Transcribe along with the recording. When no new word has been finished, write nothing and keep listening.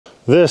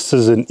This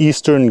is an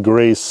eastern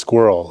gray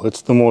squirrel.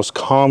 It's the most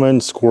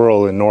common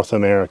squirrel in North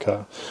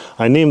America.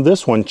 I named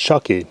this one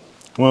Chucky.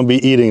 I'm gonna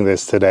be eating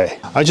this today.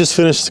 I just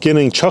finished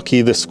skinning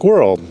Chucky the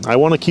squirrel. I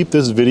wanna keep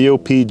this video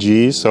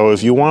PG, so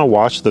if you wanna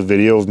watch the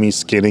video of me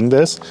skinning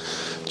this,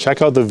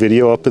 check out the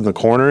video up in the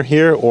corner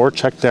here or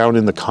check down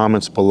in the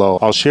comments below.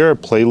 I'll share a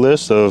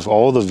playlist of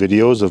all the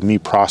videos of me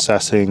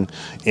processing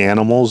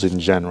animals in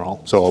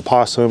general. So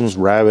opossums,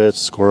 rabbits,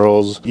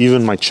 squirrels,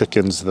 even my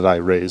chickens that I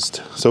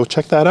raised. So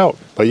check that out.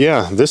 But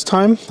yeah, this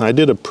time I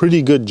did a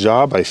pretty good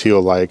job, I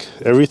feel like.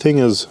 Everything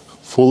is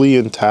fully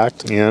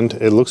intact and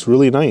it looks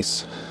really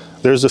nice.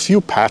 There's a few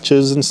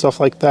patches and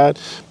stuff like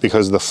that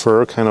because the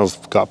fur kind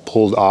of got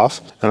pulled off.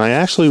 And I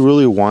actually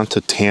really want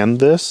to tan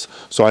this.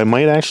 So I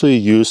might actually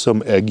use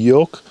some egg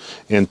yolk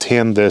and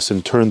tan this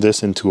and turn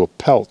this into a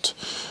pelt.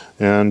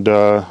 And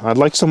I'd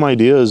like some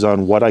ideas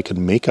on what I could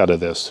make out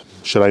of this.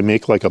 Should I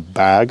make like a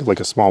bag,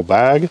 like a small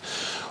bag?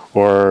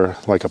 Or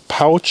like a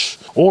pouch?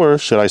 Or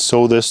should I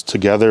sew this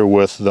together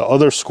with the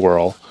other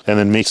squirrel and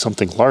then make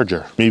something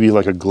larger? Maybe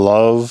like a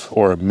glove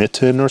or a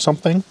mitten or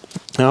something?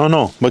 I don't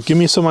know, but give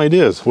me some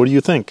ideas. What do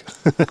you think?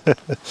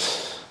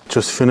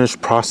 Just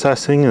finished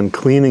processing and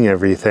cleaning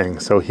everything.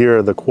 So here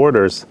are the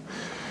quarters.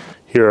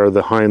 Here are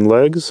the hind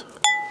legs.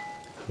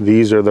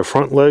 These are the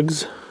front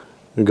legs.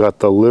 We got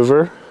the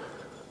liver,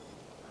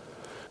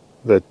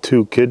 the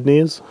 2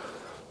 kidneys,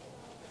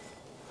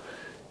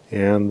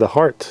 and the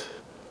heart.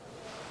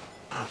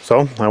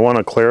 So I want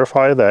to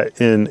clarify that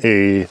in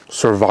a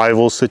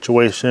survival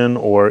situation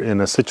or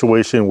in a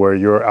situation where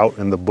you're out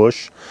in the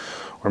bush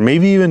or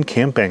maybe even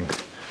camping,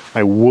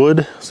 I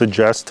would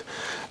suggest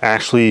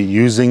actually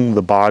using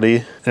the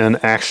body and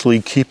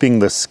actually keeping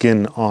the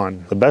skin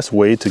on. The best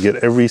way to get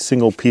every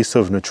single piece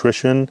of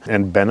nutrition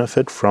and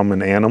benefit from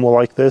an animal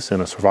like this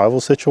in a survival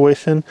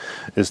situation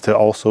is to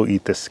also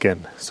eat the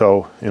skin.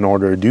 So in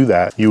order to do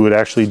that, you would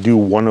actually do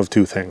one of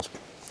 2 things.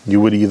 You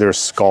would either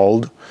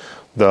scald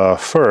the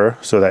fur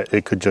so that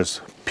it could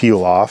just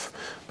peel off.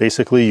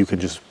 Basically, you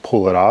could just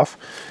pull it off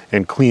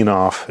and clean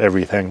off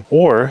everything.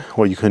 Or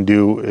what you can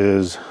do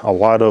is, a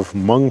lot of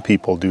Hmong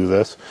people do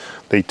this.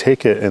 They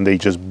take it and they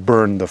just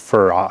burn the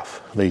fur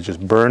off. They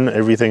just burn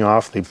everything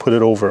off. They put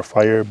it over a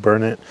fire,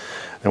 burn it.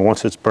 And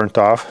once it's burnt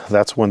off,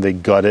 that's when they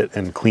gut it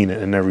and clean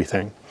it and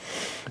everything.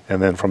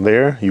 And then from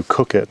there, you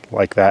cook it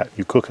like that.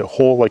 You cook it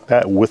whole like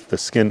that with the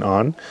skin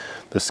on.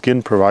 The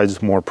skin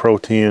provides more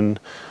protein,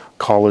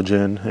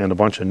 collagen, and a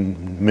bunch of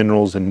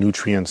minerals and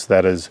nutrients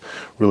that is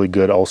really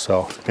good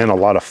also, and a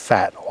lot of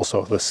fat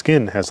also. The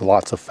skin has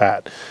lots of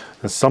fat.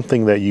 It's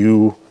something that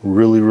you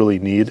really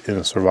need in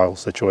a survival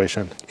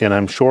situation. And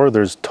I'm sure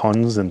there's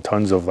tons and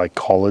tons of like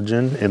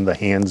collagen in the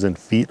hands and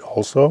feet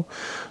also.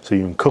 So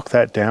you can cook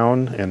that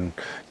down and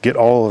get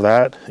all of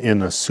that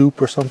in a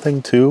soup or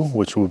something too,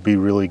 which would be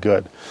really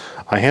good.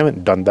 I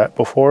haven't done that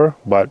before,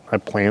 but I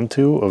plan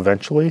to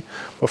eventually.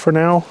 But for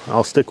now,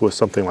 I'll stick with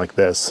something like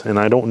this, and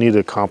I don't need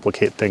to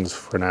complicate things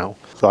for now.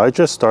 So I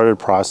just started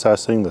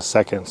processing the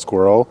second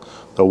squirrel,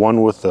 the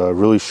one with the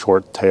really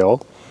short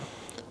tail.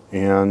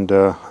 And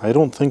I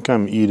don't think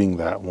I'm eating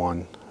that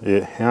one.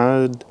 It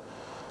had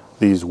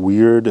these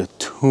weird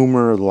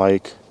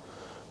tumor-like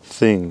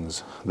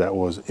things that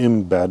was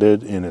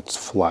embedded in its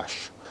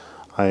flesh.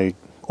 I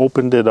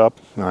opened it up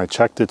and I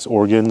checked its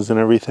organs and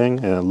everything,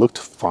 and it looked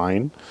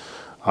fine.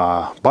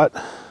 But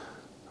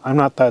I'm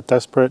not that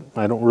desperate.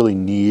 I don't really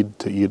need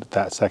to eat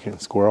that second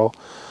squirrel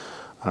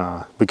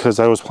because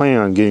I was planning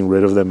on getting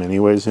rid of them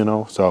anyways, you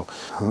know. So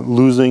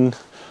losing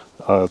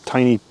a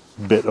tiny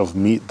bit of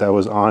meat that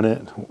was on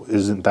it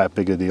isn't that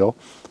big a deal.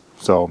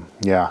 So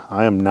yeah,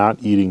 I am not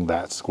eating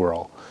that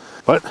squirrel.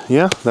 But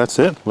yeah, that's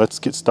it. Let's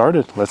get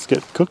started. Let's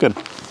get cooking.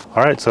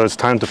 All right, so it's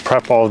time to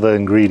prep all the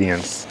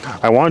ingredients.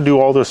 I want to do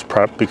all this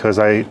prep because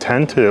I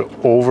tend to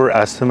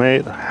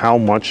overestimate how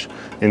much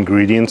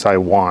ingredients I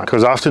want,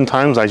 because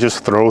oftentimes I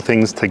just throw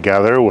things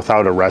together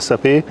without a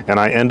recipe and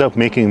I end up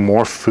making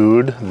more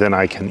food than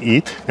I can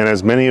eat. And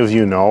as many of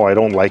you know, I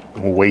don't like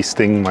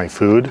wasting my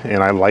food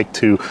and I like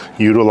to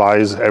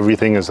utilize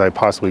everything as I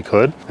possibly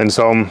could. And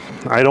so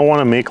I don't want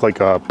to make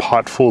like a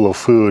pot full of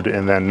food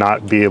and then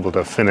not be able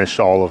to finish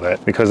all of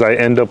it, because I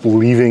end up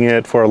leaving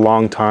it for a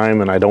long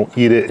time and I don't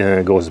eat it and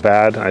it goes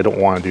bad. I don't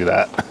want to do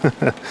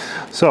that.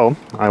 So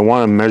I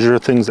want to measure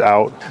things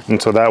out,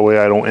 and so that way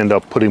I don't end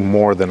up putting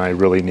more than I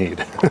really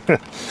need.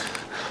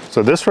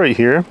 So this right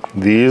here,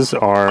 these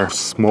are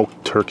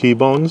smoked turkey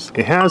bones.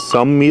 It has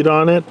some meat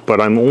on it, but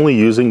I'm only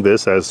using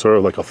this as sort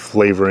of like a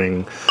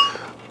flavoring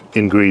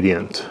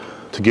ingredient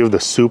to give the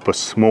soup a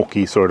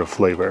smoky sort of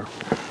flavor.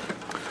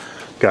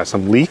 Got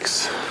some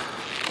leeks.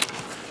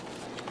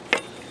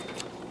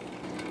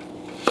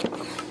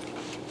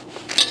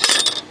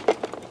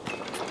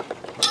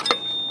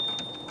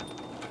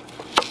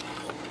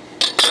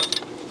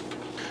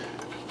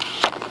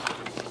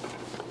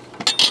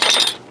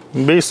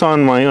 Based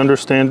on my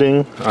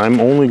understanding, I'm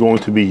only going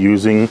to be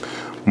using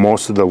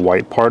most of the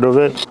white part of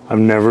it. I've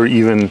never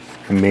even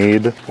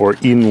made or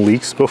eaten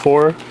leeks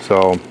before,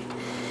 so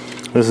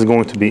this is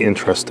going to be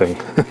interesting.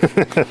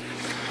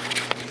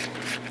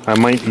 I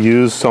might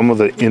use some of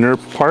the inner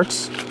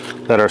parts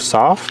that are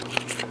soft.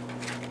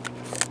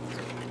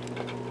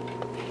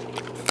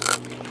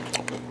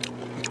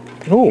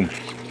 Oh,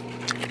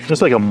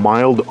 it's like a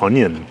mild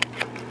onion.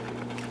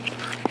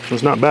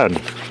 It's not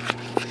bad.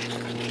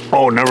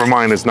 Oh, never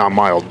mind, it's not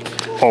mild.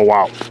 Oh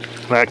wow,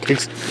 that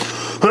kicks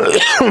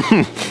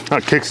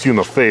that kicks you in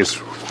the face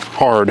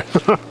hard.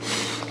 All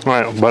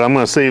right, but I'm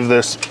gonna save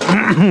this.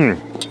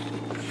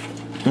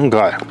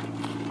 Okay.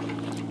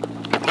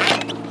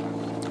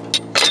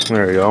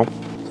 There you go.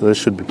 So this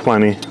should be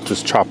plenty.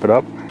 Just chop it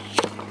up.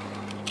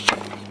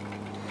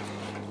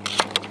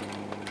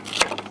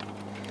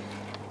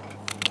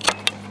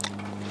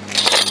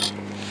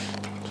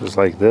 Just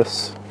like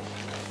this.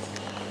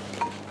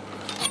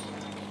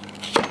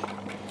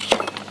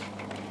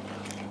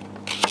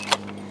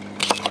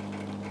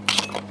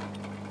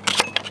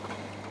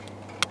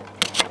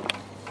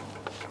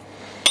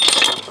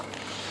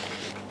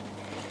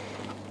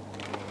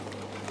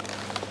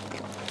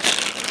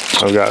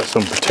 I've got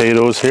some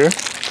potatoes here.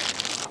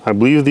 I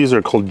believe these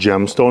are called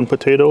gemstone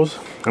potatoes.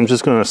 I'm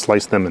just gonna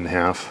slice them in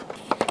half.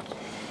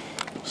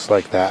 Just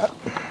like that.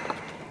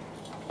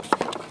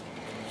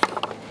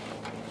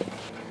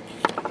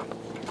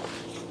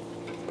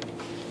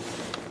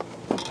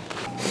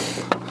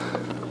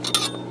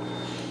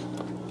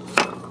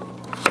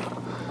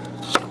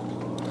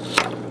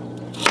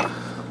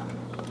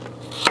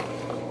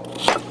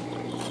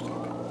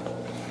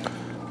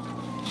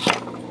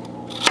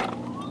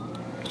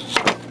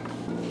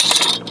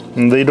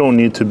 And they don't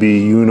need to be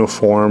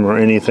uniform or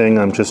anything.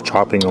 I'm just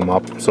chopping them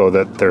up so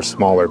that they're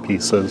smaller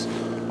pieces.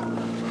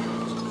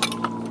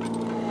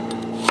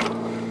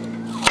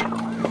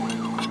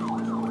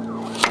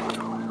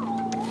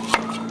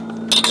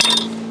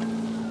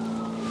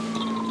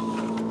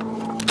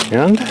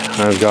 And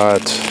I've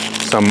got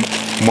some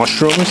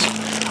mushrooms.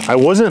 I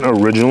wasn't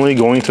originally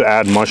going to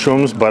add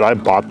mushrooms, but I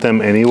bought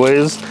them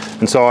anyways.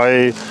 And so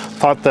I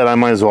thought that I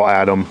might as well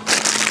add them.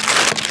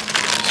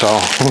 So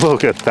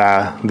look at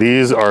that.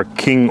 These are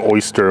king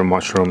oyster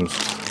mushrooms.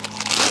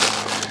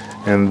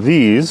 And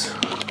these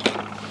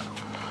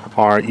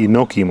are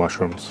enoki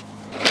mushrooms.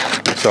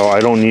 So I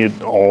don't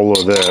need all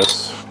of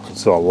this.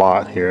 It's a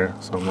lot here.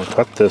 So I'm gonna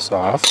cut this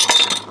off.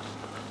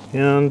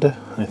 And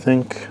I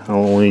think I'll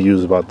only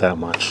use about that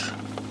much.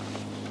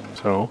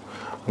 So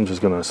I'm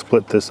just gonna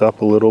split this up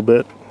a little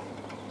bit.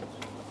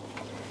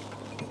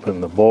 Put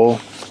in the bowl.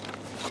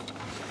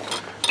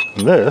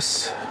 And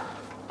this,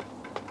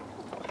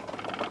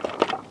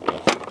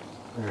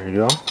 there you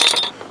go,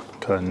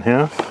 cut in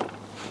half.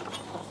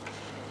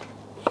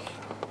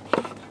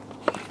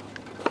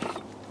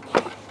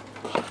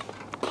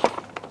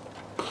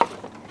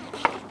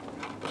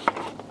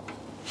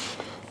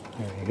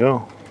 There you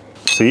go.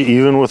 See,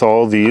 even with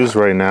all these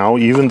right now,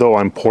 even though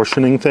I'm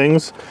portioning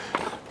things,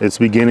 it's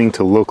beginning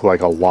to look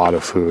like a lot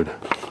of food.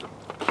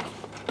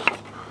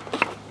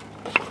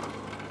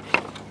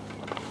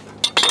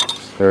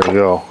 There you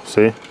go.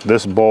 See,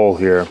 this bowl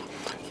here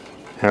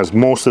has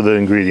most of the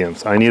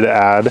ingredients. I need to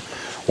add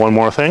one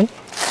more thing,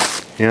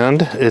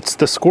 and it's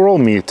the squirrel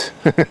meat.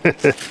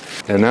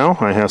 And now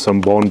I have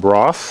some bone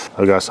broth.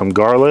 I've got some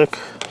garlic.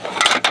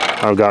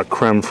 I've got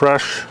creme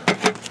fraiche,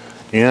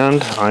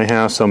 and I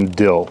have some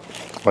dill,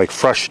 like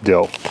fresh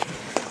dill.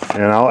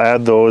 And I'll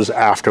add those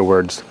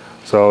afterwards.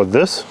 So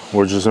this,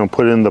 we're just gonna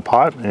put it in the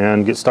pot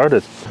and get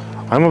started.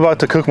 I'm about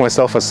to cook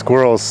myself a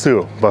squirrel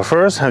stew, but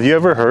first, have you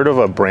ever heard of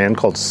a brand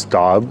called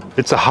Staub?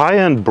 It's a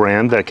high-end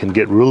brand that can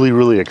get really,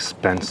 really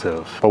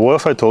expensive. But what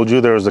if I told you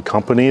there is a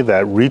company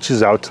that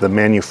reaches out to the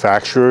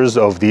manufacturers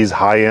of these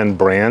high-end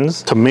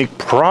brands to make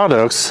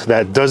products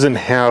that doesn't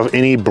have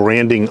any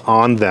branding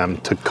on them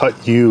to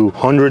cut you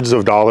hundreds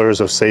of dollars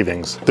of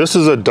savings? This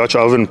is a Dutch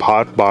oven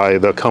pot by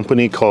the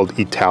company called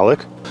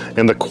Italic.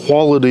 And the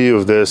quality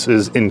of this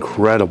is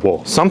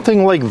incredible.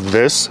 Something like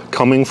this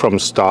coming from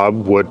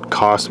Staub would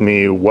cost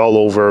me well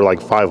over like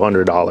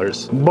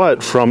 $500.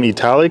 But from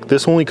Italic,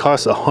 this only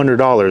costs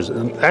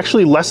 $100.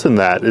 Actually less than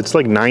that, it's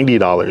like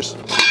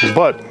 $90.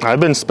 But I've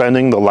been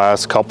spending the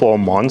last couple of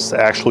months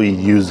actually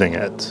using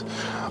it.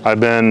 I've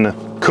been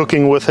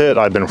cooking with it,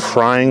 I've been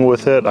frying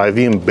with it, I've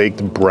even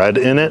baked bread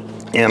in it.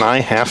 And I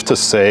have to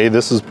say,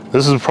 this is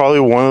probably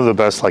one of the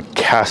best like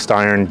cast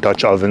iron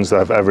Dutch ovens that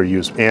I've ever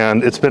used.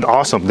 And it's been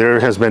awesome. There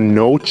has been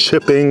no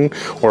chipping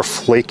or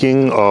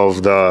flaking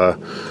of the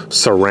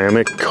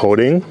ceramic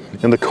coating.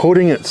 And the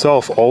coating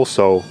itself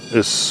also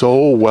is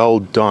so well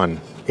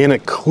done. And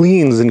it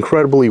cleans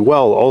incredibly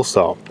well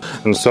also.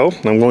 And so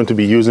I'm going to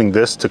be using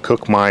this to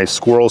cook my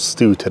squirrel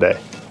stew today.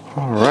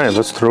 All right,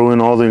 let's throw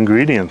in all the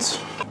ingredients.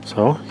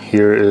 So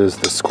here is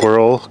the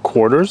squirrel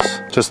quarters,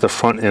 just the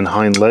front and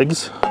hind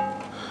legs.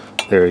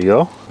 There you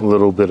go, a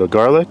little bit of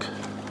garlic.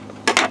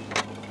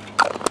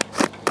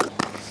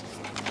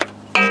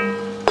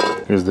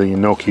 Here's the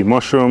enoki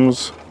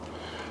mushrooms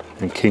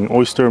and king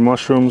oyster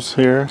mushrooms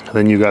here. And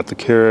then you got the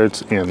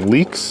carrots and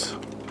leeks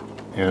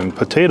and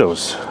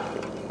potatoes.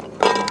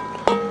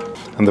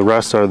 And the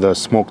rest are the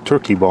smoked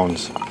turkey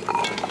bones.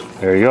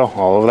 There you go,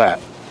 all of that.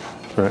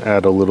 We're gonna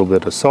add a little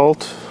bit of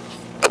salt.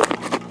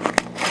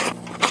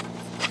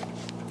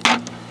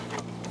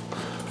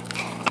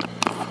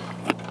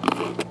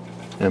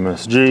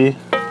 MSG,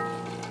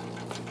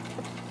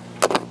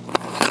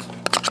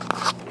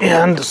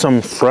 and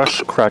some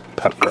fresh cracked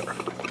pepper.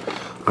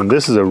 And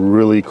this is a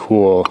really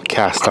cool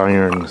cast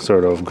iron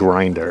sort of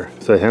grinder.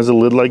 So it has a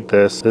lid like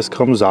this. This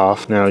comes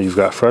off. Now you've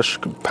got fresh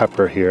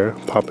pepper here.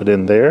 Pop it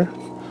in there.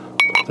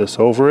 Put this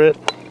over it.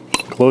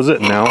 Close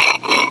it now.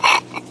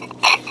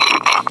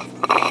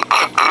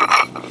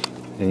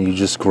 And you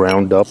just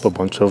ground up a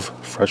bunch of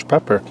fresh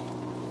pepper.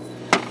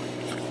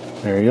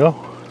 There you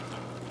go.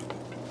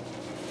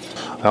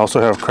 I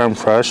also have creme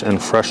fraiche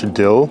and fresh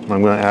dill.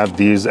 I'm going to add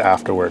these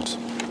afterwards.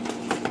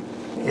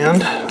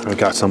 And I've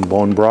got some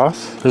bone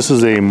broth. This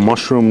is a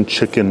mushroom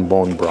chicken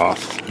bone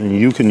broth. And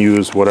you can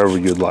use whatever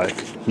you'd like.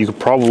 You could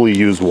probably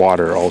use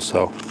water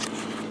also.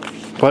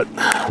 But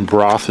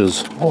broth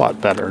is a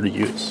lot better to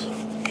use.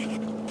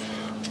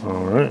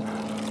 All right.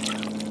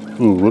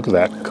 Ooh, look at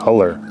that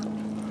color.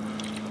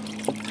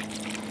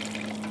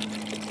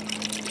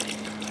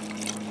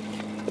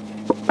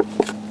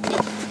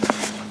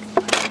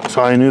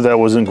 So I knew that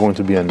wasn't going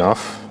to be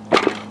enough.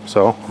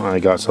 So I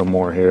got some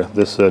more here.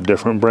 This is a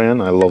different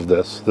brand. I love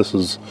this. This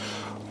is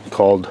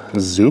called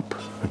Zoop.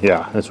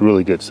 Yeah, it's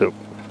really good soup.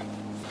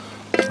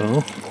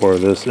 So pour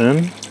this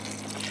in.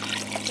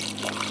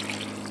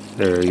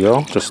 There you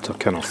go. Just to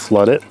kind of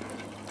flood it.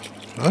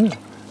 All right.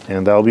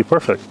 And that'll be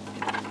perfect.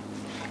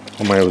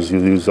 I might as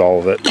well use all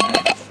of it.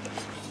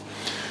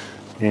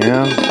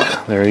 And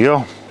there you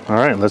go. All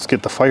right, let's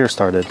get the fire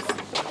started.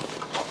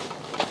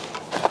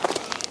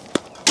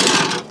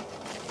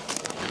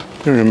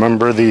 You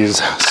remember these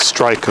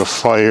strike of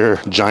fire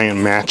giant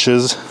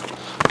matches?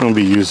 I'm gonna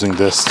be using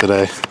this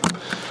today.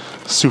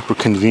 Super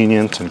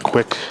convenient and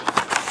quick.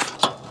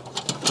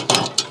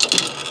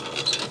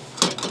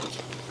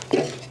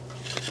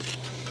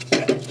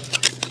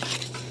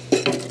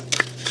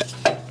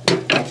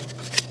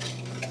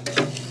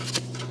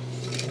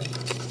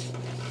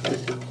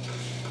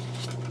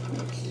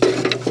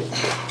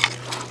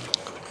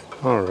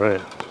 All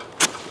right.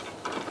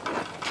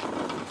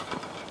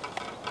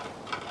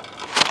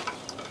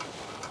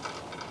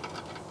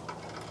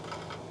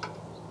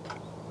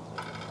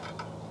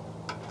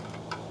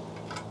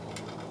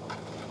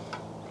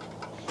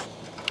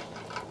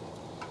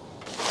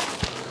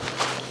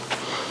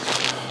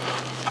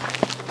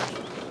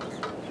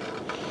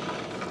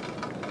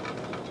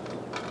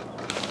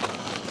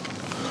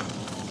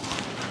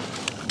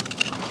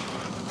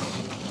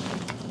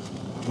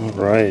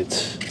 All right,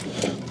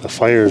 the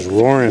fire's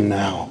roaring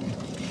now.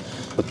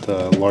 Put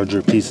the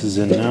larger pieces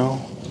in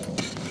now.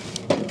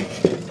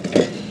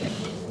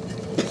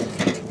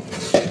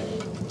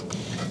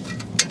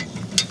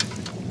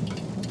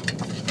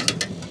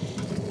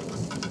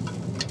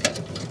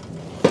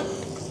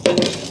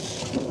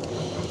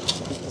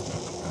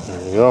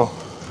 There you go.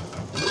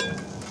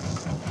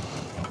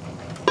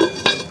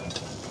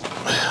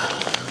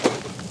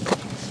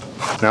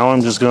 Now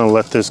I'm just gonna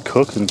let this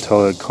cook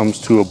until it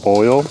comes to a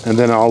boil, and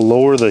then I'll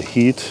lower the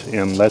heat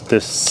and let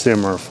this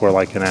simmer for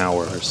like an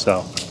hour or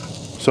so.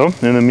 So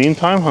in the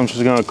meantime, I'm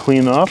just gonna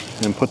clean up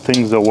and put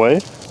things away,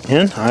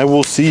 and I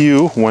will see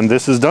you when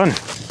this is done.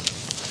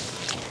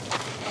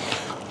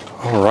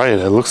 All right,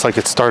 it looks like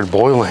it started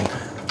boiling.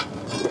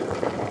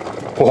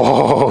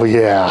 Oh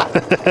yeah,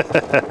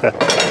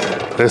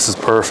 this is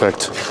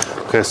perfect.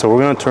 Okay, so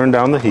we're gonna turn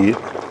down the heat.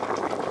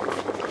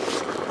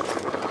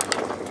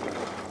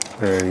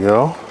 There you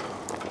go.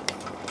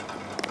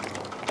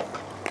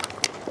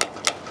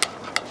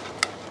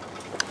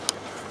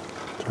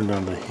 Turn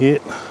down the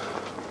heat.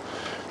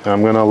 And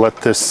I'm gonna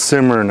let this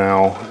simmer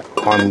now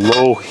on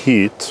low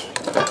heat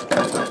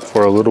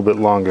for a little bit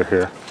longer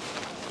here.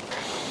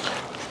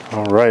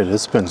 All right,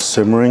 it's been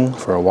simmering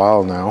for a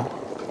while now.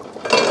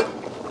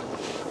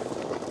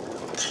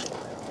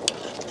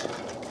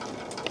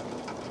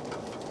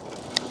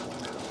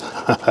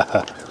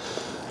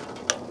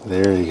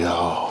 There you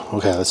go.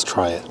 Okay, let's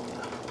try it.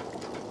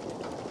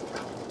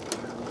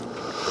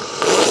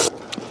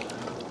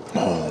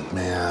 Oh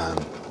man.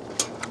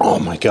 Oh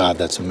my God,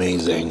 that's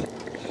amazing.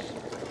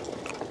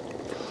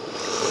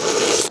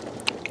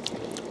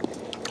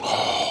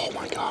 Oh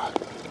my God.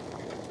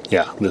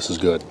 Yeah, this is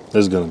good. This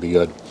is gonna be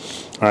good.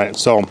 All right,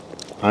 so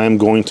I'm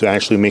going to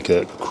actually make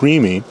it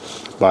creamy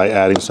by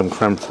adding some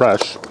creme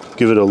fraiche.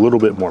 Give it a little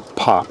bit more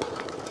pop.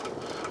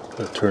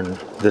 I'll turn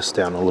this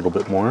down a little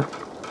bit more.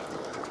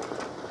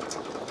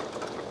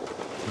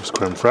 There's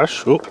creme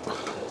fraiche. Oh,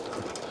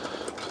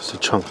 just a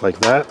chunk like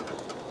that.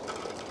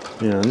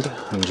 And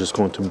I'm just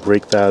going to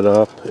break that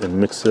up and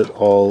mix it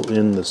all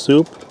in the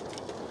soup.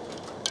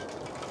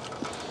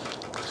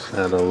 Just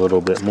add a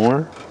little bit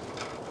more.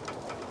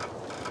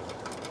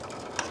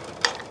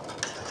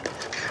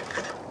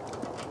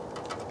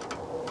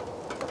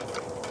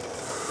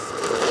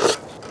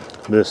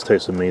 This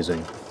tastes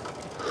amazing.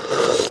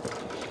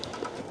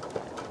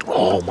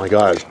 Oh my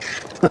God.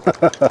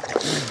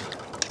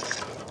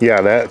 Yeah,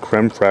 that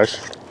creme fraiche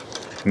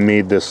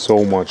made this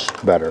so much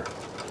better.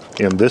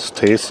 And this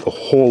tastes a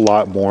whole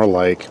lot more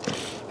like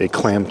a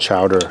clam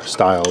chowder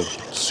style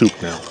soup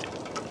now.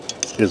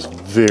 is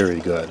very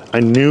good. I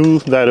knew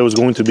that it was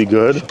going to be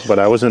good, but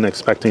I wasn't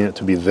expecting it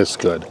to be this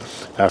good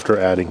after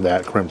adding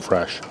that creme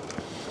fraiche.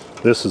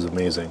 This is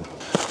amazing.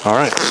 All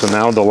right, so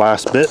now the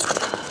last bit.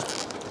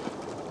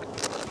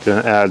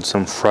 Gonna add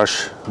some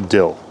fresh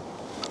dill.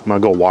 I'm gonna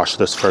go wash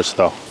this first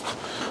though.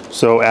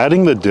 So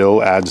adding the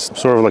dill adds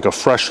sort of like a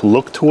fresh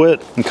look to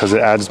it because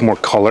it adds more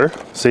color.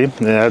 See,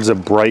 it adds a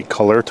bright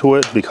color to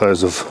it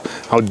because of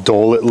how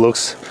dull it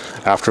looks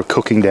after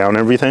cooking down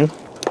everything.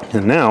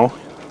 And now,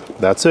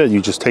 that's it.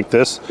 You just take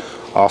this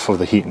off of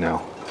the heat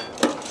now.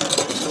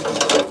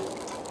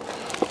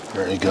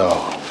 There you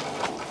go.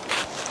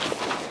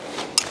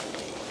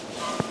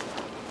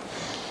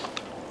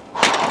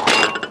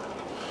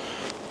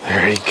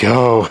 There you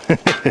go.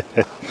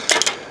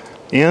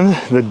 And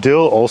the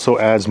dill also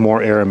adds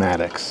more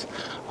aromatics.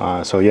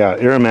 So yeah,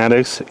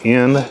 aromatics,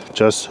 and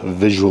just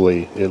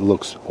visually, it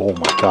looks, oh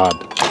my God.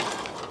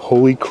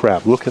 Holy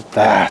crap, look at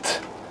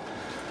that.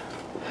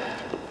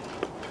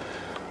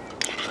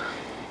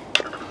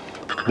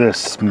 This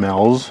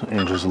smells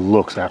and just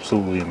looks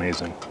absolutely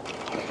amazing.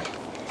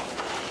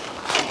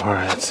 All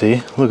right,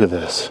 see, look at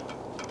this.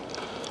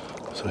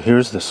 So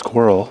here's the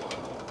squirrel.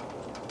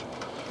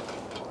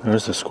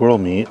 There's the squirrel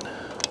meat.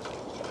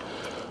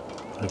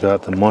 I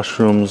got the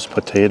mushrooms,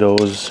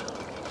 potatoes,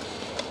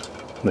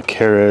 the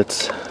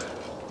carrots,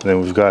 and then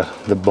we've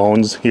got the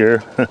bones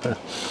here.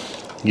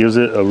 Gives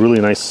it a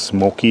really nice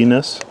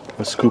smokiness.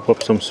 Let's scoop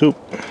up some soup.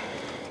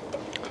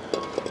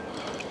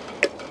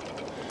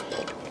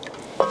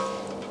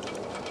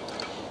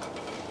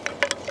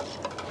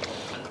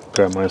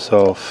 Grab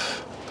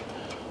myself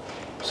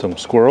some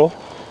squirrel,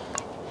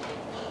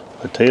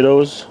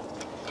 potatoes,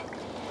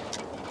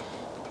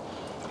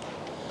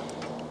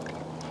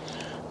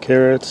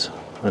 carrots,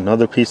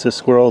 another piece of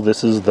squirrel.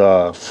 This is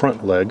the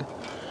front leg.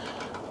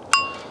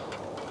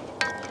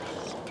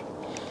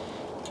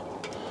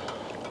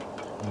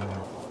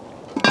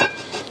 I'm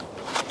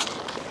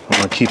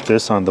gonna keep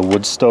this on the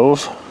wood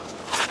stove.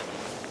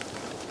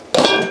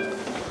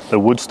 The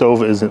wood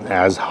stove isn't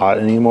as hot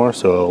anymore,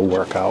 so it'll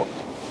work out.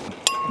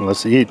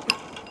 Let's eat.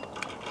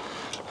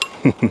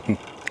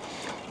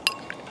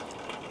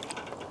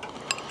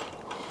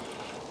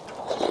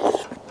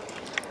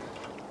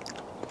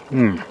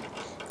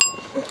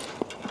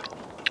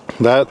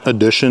 That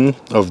addition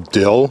of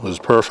dill is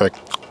perfect.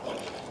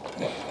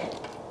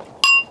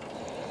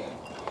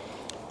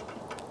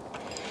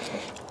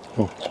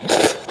 Oh.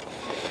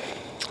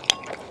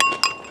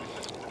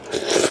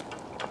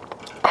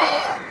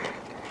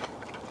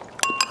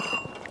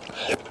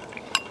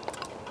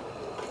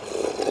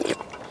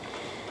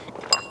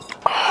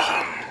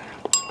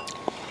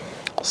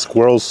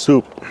 Squirrel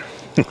soup.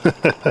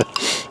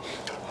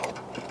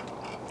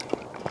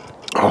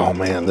 Oh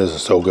man, this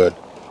is so good.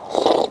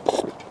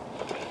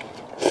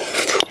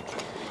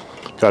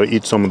 Gotta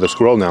eat some of the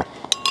squirrel now.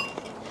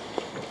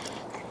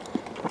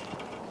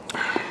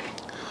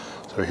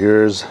 So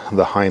here's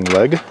the hind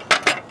leg.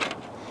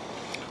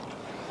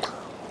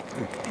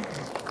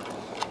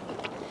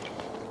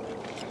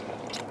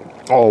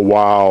 Oh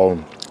wow.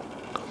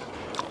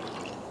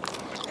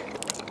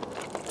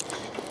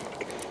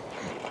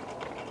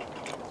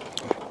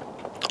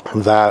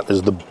 That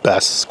is the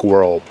best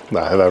squirrel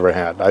that I've ever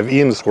had. I've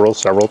eaten squirrel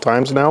several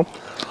times now,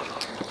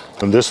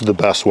 and this is the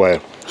best way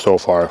so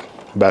far.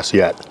 Best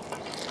yet.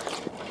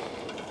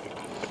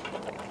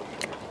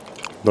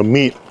 The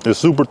meat is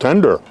super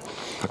tender.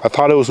 I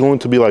thought it was going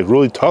to be like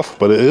really tough,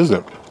 but it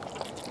isn't.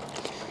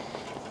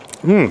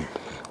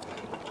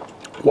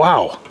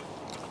 Wow.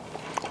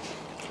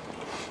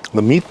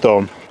 The meat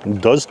though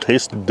does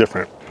taste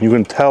different. You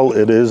can tell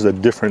it is a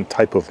different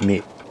type of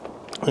meat.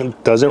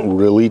 It doesn't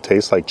really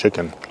taste like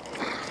chicken.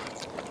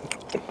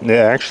 It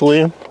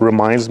actually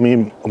reminds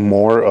me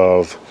more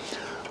of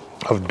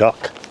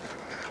duck.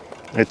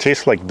 It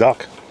tastes like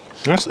duck.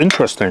 That's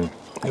interesting.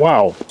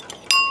 Wow.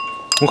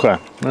 Okay,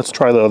 let's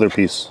try the other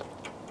piece.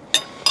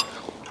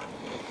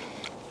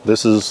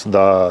 This is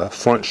the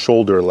front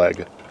shoulder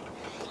leg.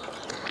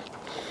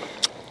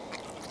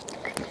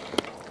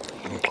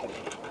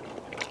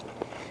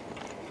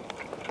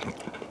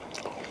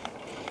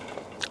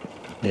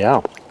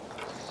 Yeah.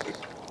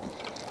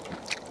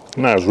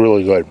 That was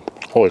really good.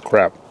 Holy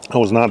crap. I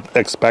was not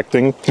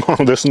expecting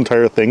this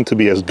entire thing to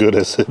be as good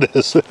as it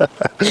is.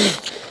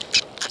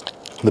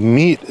 The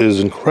meat is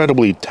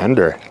incredibly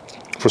tender.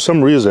 For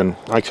some reason,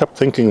 I kept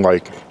thinking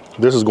like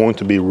this is going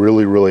to be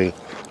really, really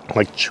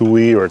like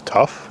chewy or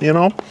tough, you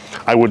know?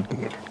 I would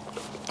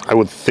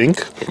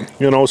think,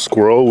 you know,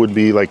 squirrel would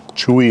be like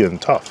chewy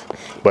and tough,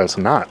 but it's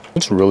not.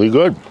 It's really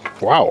good.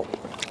 Wow.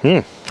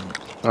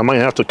 I might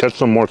have to catch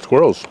some more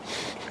squirrels.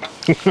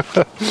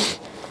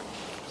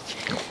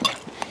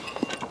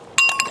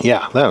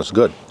 Yeah, that was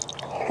good.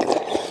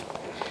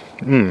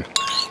 And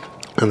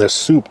the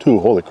soup too,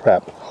 holy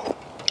crap.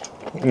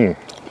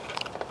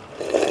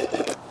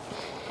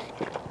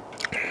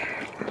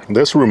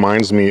 This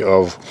reminds me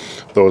of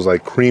those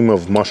like cream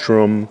of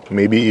mushroom,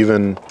 maybe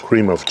even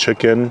cream of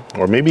chicken,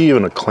 or maybe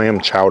even a clam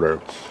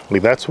chowder.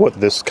 Like that's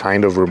what this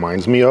kind of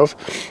reminds me of,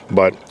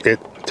 but it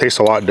tastes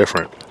a lot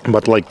different.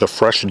 But like the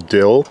fresh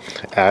dill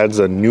adds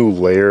a new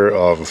layer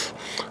of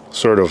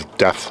sort of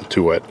depth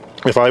to it.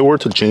 If I were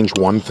to change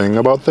one thing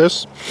about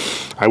this,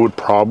 I would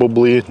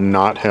probably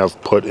not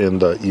have put in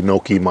the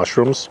enoki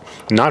mushrooms.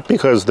 Not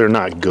because they're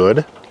not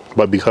good,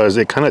 but because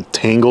it kind of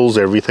tangles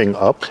everything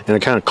up and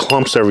it kind of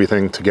clumps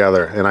everything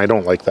together, and I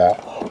don't like that.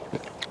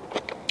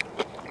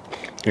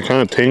 It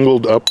kind of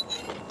tangled up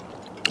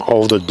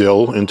all the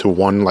dill into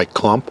one like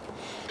clump,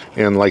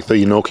 and like the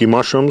enoki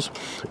mushrooms,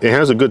 it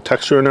has a good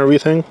texture and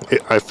everything.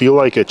 I feel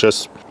like it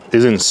just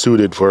isn't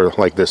suited for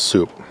like this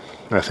soup.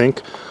 I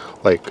think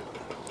like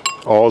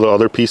all the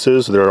other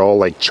pieces, they're all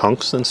like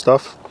chunks and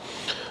stuff,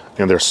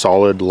 and they're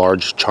solid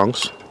large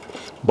chunks,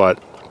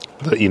 but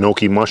the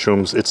enoki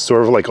mushrooms, it's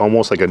sort of like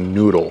almost like a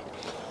noodle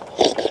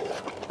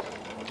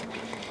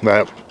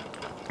that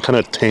kind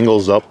of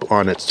tangles up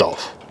on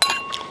itself.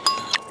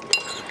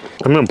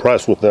 I'm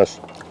impressed with this.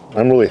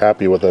 I'm really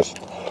happy with this.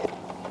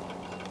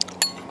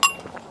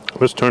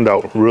 This turned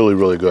out really,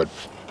 really good.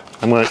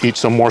 I'm gonna eat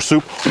some more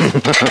soup.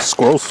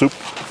 Squirrel soup.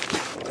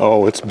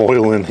 Oh, it's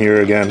boiling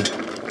here again.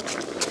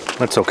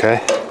 That's okay.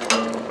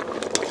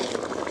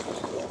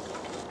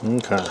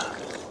 Okay.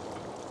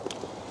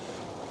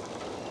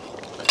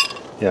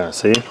 Yeah,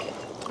 see?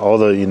 All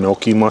the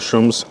enoki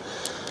mushrooms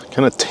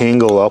kind of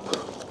tangle up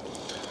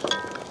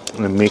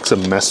and it makes a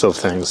mess of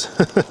things.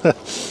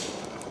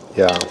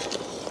 Yeah.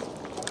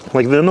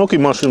 Like the enoki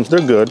mushrooms,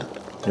 they're good,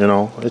 you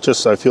know. It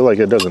just, I feel like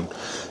it doesn't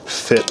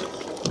fit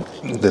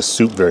this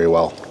soup very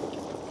well.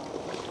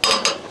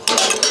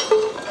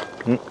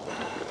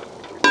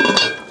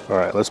 All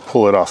right, let's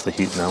pull it off the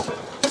heat now.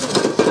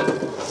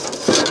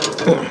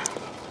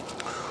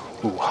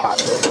 Ooh, hot.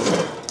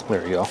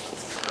 There you go.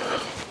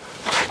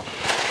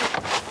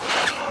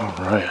 All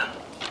right.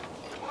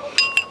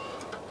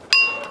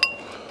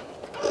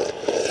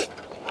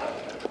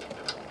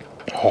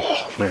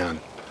 Oh, man.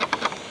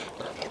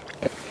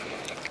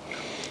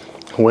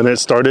 When it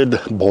started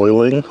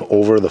boiling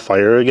over the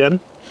fire again,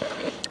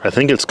 I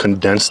think it's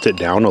condensed it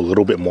down a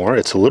little bit more.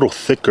 It's a little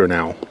thicker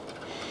now.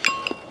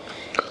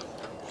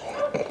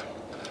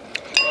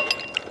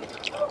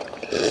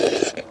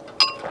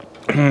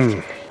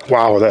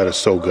 Wow, that is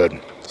so good.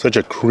 Such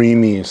a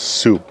creamy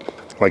soup.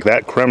 Like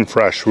that creme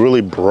fraiche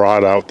really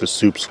brought out the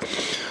soup's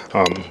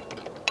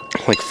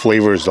like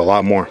flavors a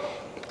lot more.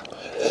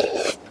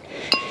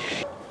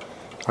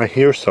 I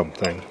hear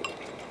something.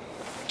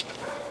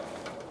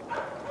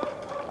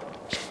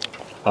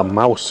 A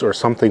mouse or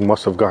something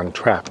must have gotten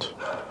trapped.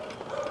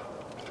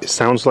 It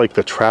sounds like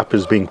the trap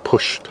is being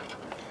pushed.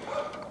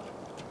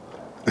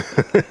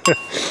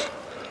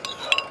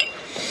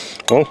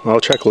 Well, I'll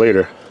check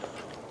later.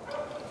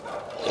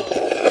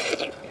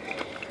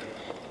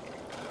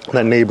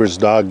 That neighbor's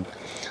dog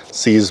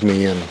sees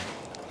me and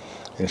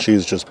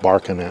she's just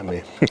barking at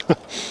me.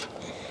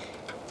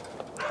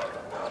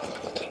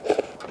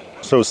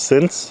 So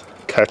since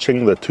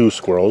catching the 2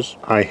 squirrels,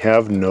 I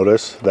have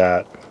noticed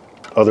that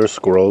other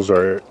squirrels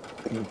are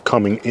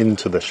coming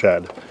into the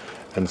shed.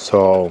 And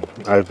so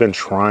I've been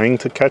trying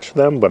to catch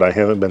them, but I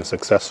haven't been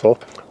successful.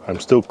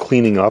 I'm still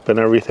cleaning up and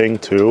everything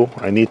too.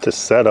 I need to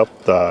set up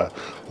the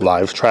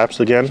live traps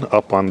again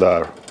up on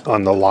the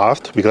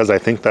loft, because I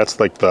think that's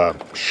like the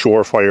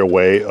surefire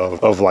way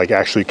of like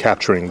actually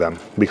capturing them,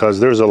 because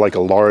there's like a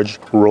large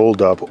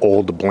rolled up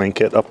old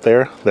blanket up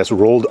there that's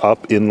rolled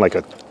up in like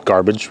a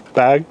garbage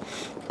bag,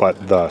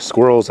 but the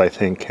squirrels, I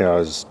think,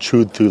 has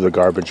chewed through the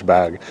garbage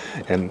bag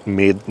and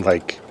made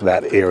like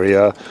that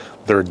area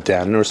their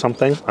den or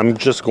something. I'm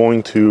just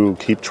going to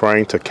keep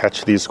trying to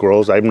catch these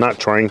squirrels. I'm not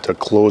trying to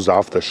close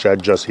off the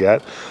shed just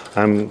yet.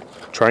 I'm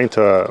trying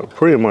to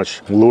pretty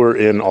much lure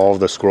in all of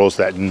the squirrels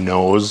that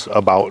knows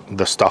about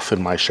the stuff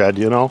in my shed,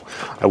 you know.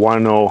 I want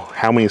to know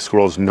how many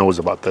squirrels knows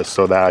about this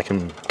so that I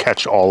can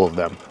catch all of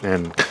them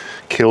and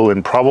kill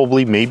and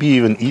probably maybe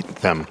even eat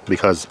them,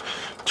 because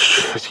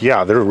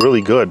yeah, they're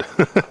really good.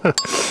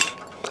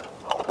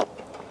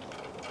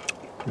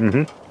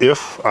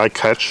 If I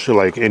catch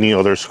like any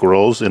other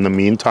squirrels in the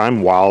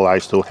meantime while I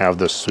still have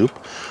this soup,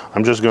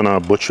 I'm just gonna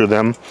butcher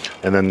them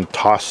and then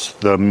toss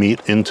the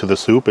meat into the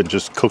soup and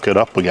just cook it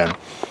up again.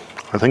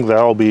 I think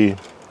that'll be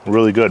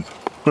really good.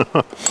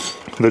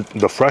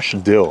 The fresh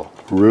dill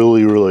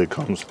really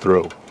comes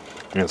through.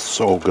 And it's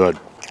so good.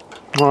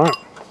 All right,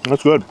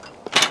 that's good.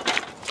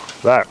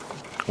 That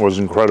was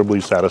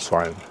incredibly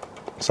satisfying.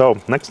 So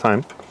next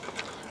time,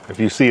 if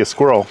you see a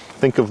squirrel,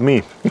 think of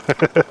me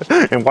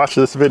and watch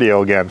this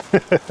video again.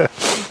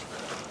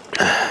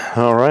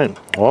 All right,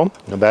 well,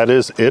 that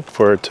is it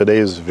for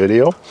today's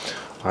video.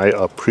 I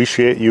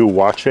appreciate you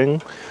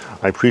watching.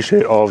 I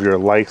appreciate all of your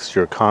likes,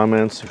 your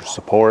comments, your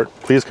support.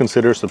 Please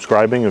consider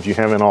subscribing if you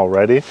haven't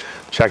already.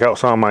 Check out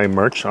some of my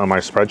merch on my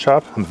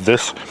Spreadshop.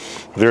 This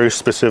very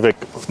specific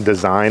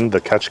design, the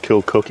Catch,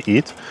 Kill, Cook,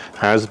 Eat,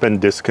 has been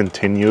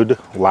discontinued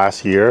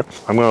last year.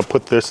 I'm gonna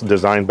put this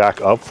design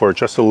back up for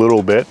just a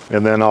little bit,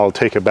 and then I'll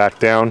take it back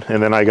down.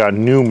 And then I got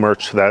new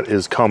merch that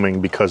is coming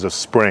because of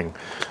spring.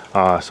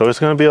 So it's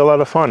gonna be a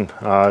lot of fun.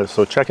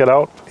 So check it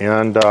out,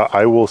 and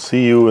I will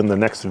see you in the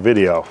next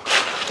video.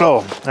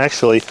 Oh,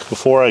 actually,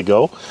 before I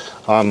go,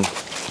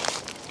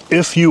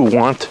 if you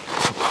want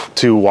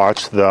to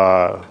watch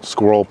the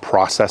squirrel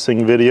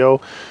processing video,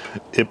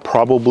 it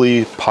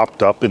probably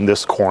popped up in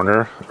this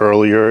corner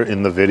earlier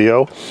in the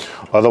video.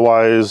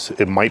 Otherwise,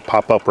 it might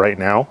pop up right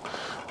now.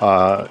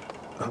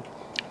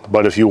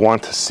 But if you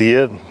want to see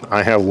it,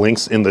 I have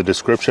links in the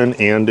description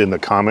and in the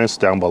comments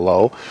down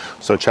below.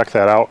 So check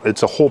that out.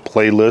 It's a whole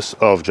playlist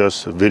of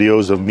just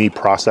videos of me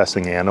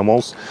processing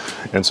animals.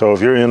 And so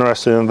if you're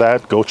interested in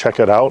that, go check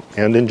it out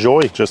and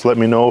enjoy. Just let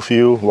me know if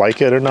you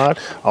like it or not.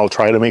 I'll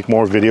try to make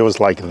more videos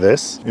like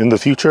this. In the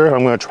future,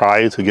 I'm gonna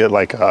try to get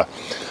like a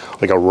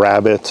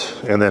rabbit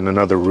and then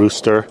another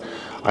rooster.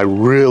 I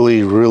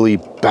really, really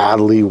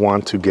badly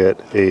want to get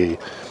a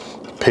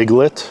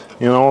piglet,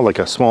 you know, like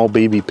a small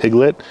baby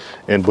piglet,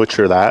 and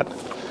butcher that.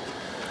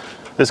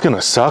 It's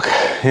gonna suck,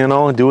 you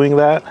know, doing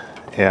that,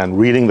 and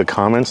reading the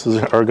comments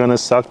are gonna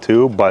suck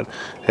too. But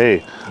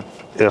hey,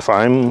 if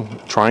I'm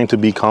trying to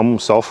become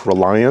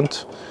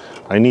self-reliant,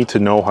 I need to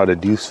know how to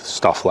do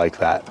stuff like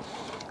that.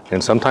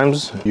 And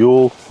sometimes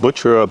you'll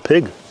butcher a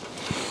pig,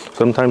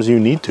 sometimes you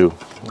need to,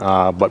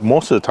 but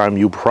most of the time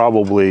you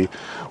probably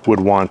would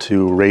want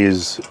to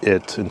raise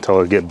it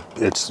until it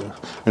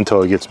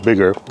gets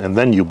bigger, and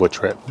then you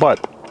butcher it.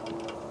 But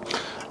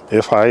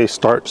if I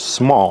start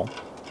small,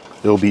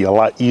 it'll be a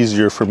lot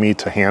easier for me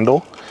to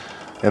handle.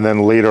 And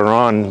then later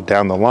on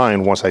down the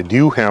line, once I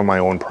do have my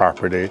own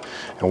property,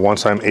 and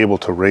once I'm able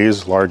to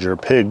raise larger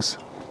pigs,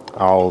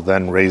 I'll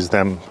then raise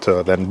them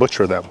to then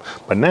butcher them.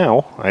 But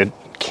now I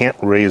can't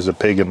raise a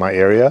pig in my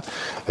area,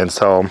 and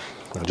so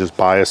I'll just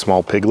buy a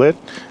small piglet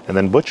and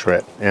then butcher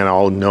it, and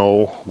I'll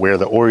know where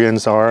the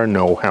organs are,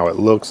 know how it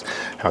looks,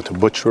 how to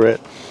butcher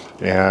it,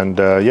 and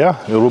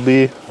yeah, it'll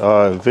be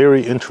a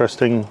very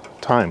interesting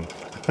time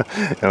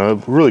and a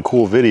really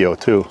cool video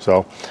too.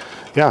 So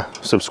yeah,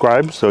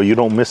 subscribe so you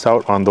don't miss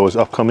out on those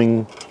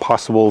upcoming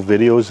possible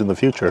videos in the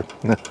future.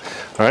 All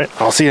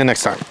right, I'll see you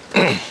next time.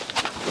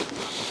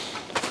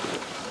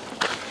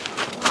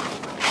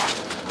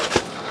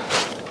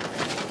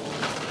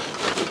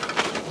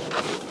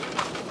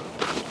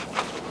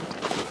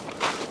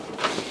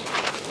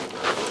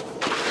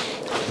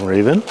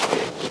 Raven.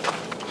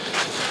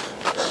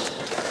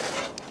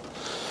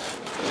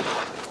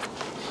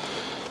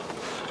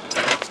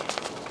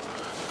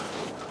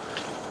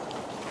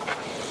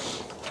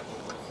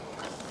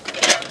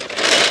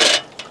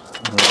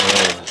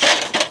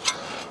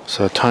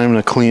 So time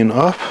to clean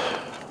up,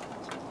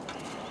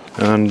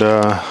 and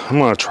I'm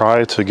gonna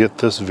try to get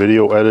this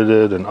video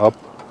edited and up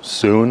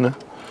soon,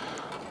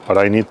 but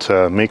I need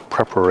to make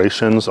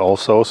preparations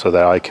also so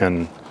that I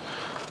can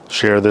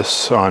share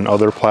this on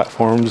other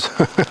platforms.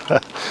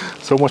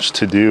 So much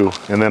to do.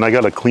 And then I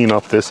got to clean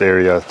up this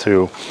area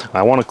too.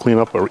 I want to clean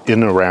up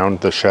in around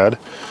the shed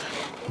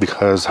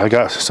because I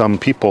got some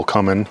people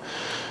coming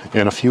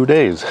in a few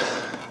days.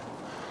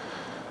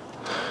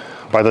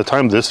 By the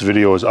time this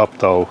video is up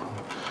though,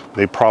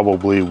 they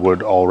probably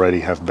would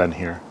already have been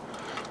here.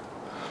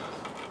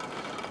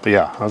 But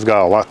yeah, I've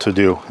got a lot to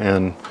do,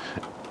 and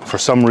for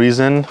some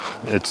reason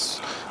it's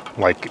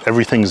like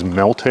everything's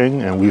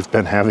melting, and we've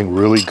been having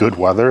really good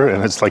weather,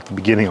 and it's like the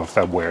beginning of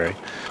February.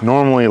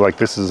 Normally, like,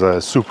 this is a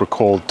super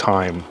cold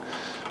time,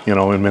 you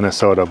know, in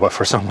Minnesota, but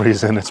for some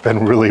reason it's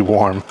been really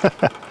warm.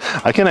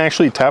 I can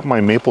actually tap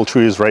my maple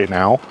trees right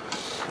now,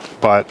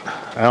 but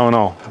I don't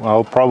know,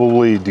 I'll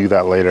probably do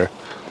that later.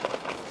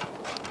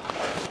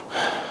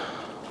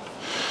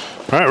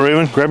 All right,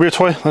 Raven, grab your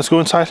toy, let's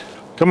go inside.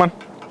 Come on.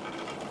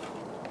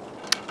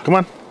 Come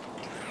on,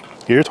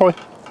 get your toy.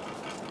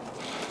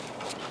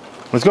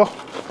 Let's go.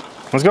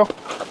 Let's go.